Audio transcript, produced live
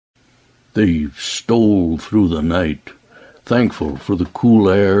They stole through the night, thankful for the cool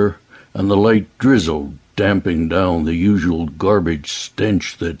air and the light drizzle damping down the usual garbage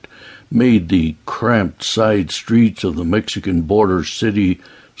stench that made the cramped side streets of the Mexican border city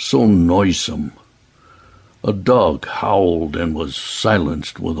so noisome. A dog howled and was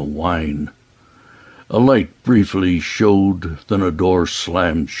silenced with a whine. A light briefly showed, then a door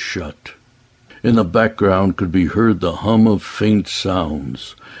slammed shut. In the background could be heard the hum of faint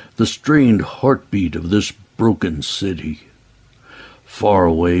sounds, the strained heartbeat of this broken city. Far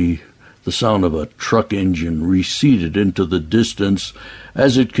away, the sound of a truck engine receded into the distance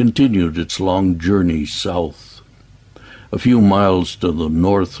as it continued its long journey south. A few miles to the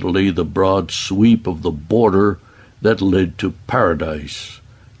north lay the broad sweep of the border that led to paradise,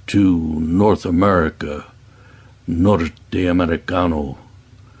 to North America, Norte Americano.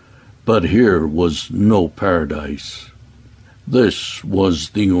 But here was no paradise. This was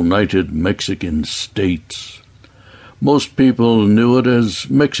the United Mexican States. Most people knew it as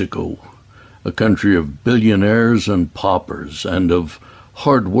Mexico, a country of billionaires and paupers, and of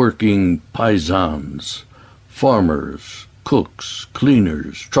hard-working paisans, farmers, cooks,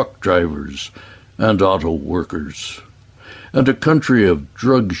 cleaners, truck drivers, and auto workers, and a country of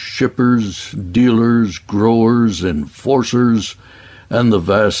drug shippers, dealers, growers, enforcers, and the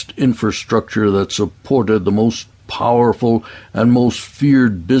vast infrastructure that supported the most powerful and most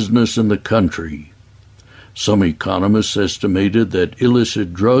feared business in the country. Some economists estimated that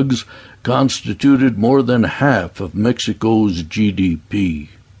illicit drugs constituted more than half of Mexico's GDP.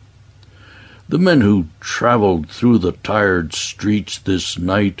 The men who traveled through the tired streets this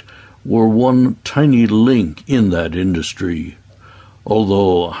night were one tiny link in that industry,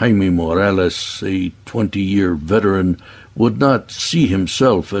 although Jaime Morales, a 20-year veteran, would not see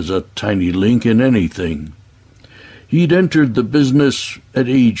himself as a tiny link in anything. He'd entered the business at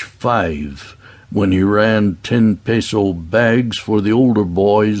age 5, when he ran 10-peso bags for the older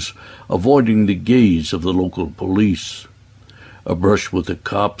boys, avoiding the gaze of the local police. A brush with the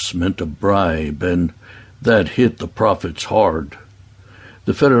cops meant a bribe, and that hit the profits hard.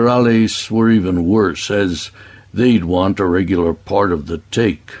 The federales were even worse, as they'd want a regular part of the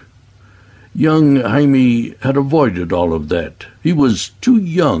take. Young Jaime had avoided all of that. He was too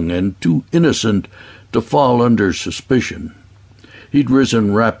young and too innocent to fall under suspicion. He'd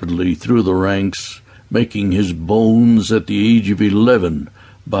risen rapidly through the ranks, making his bones at the age of 11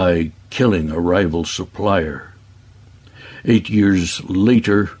 by killing a rival supplier. 8 years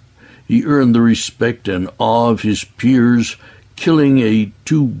later, he earned the respect and awe of his peers, killing a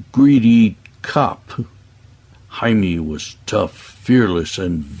too greedy cop. Jaime was tough, fearless,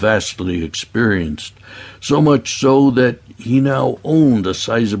 and vastly experienced, so much so that he now owned a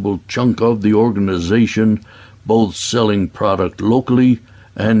sizable chunk of the organization, both selling product locally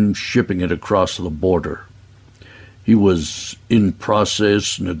and shipping it across the border. He was in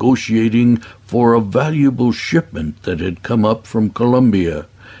process negotiating for a valuable shipment that had come up from Colombia,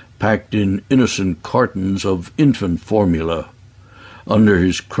 packed in innocent cartons of infant formula. Under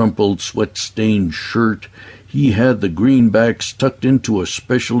his crumpled, sweat-stained shirt, he had the greenbacks tucked into a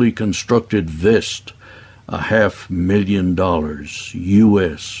specially constructed vest, $500,000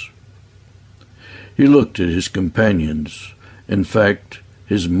 U.S. He looked at his companions, in fact,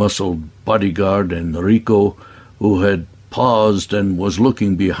 his muscled bodyguard Enrico, who had paused and was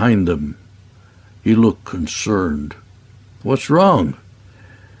looking behind them. He looked concerned. "What's wrong?"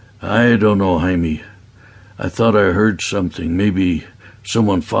 "I don't know, Jaime. I thought I heard something, maybe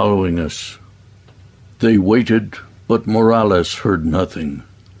someone following us." They waited, but Morales heard nothing.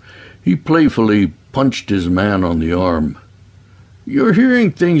 He playfully punched his man on the arm. "You're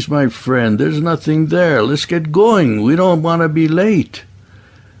hearing things, my friend. There's nothing there. Let's get going. We don't want to be late."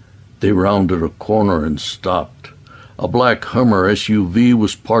 They rounded a corner and stopped. A black Hummer SUV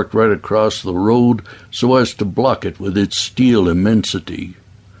was parked right across the road so as to block it with its steel immensity.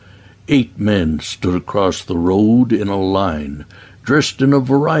 8 men stood across the road in a line, dressed in a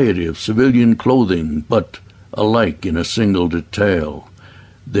variety of civilian clothing, but alike in a single detail.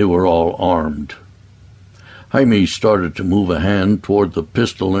 They were all armed. Jaime started to move a hand toward the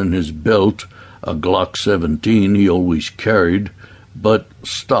pistol in his belt, a Glock 17 he always carried, but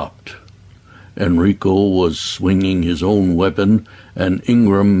stopped. Enrico was swinging his own weapon, an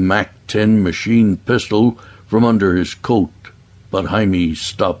Ingram MAC-10 machine pistol, from under his coat, but Jaime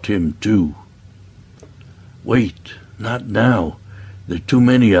stopped him too. "Wait, not now. There are too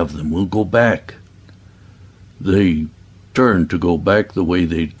many of them. We'll go back." They turned to go back the way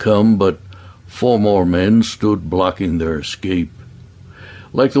they'd come, but 4 more men stood blocking their escape.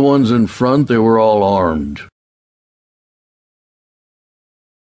 Like the ones in front, they were all armed.